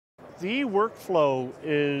The eWorkflow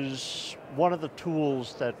is one of the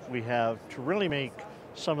tools that we have to really make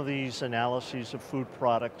some of these analyses of food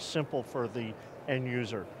products simple for the end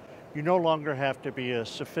user. You no longer have to be a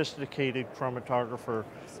sophisticated chromatographer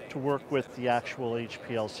to work with the actual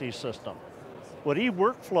HPLC system. What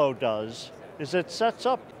eWorkflow does is it sets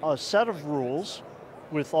up a set of rules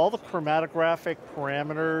with all the chromatographic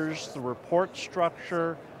parameters, the report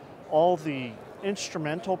structure, all the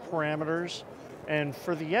instrumental parameters, and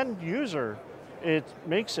for the end user, it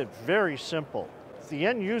makes it very simple. The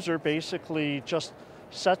end user basically just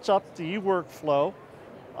sets up the eWorkflow,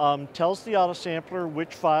 tells the autosampler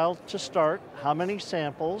which file to start, how many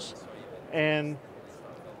samples, and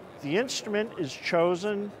the instrument is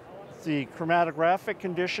chosen, the chromatographic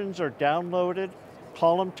conditions are downloaded,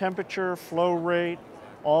 column temperature, flow rate,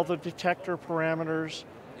 all the detector parameters,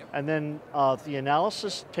 and then the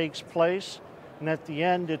analysis takes place, and at the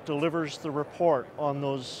end it delivers the report on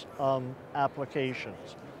those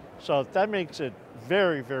applications. So that makes it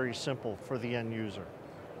very, very simple for the end user.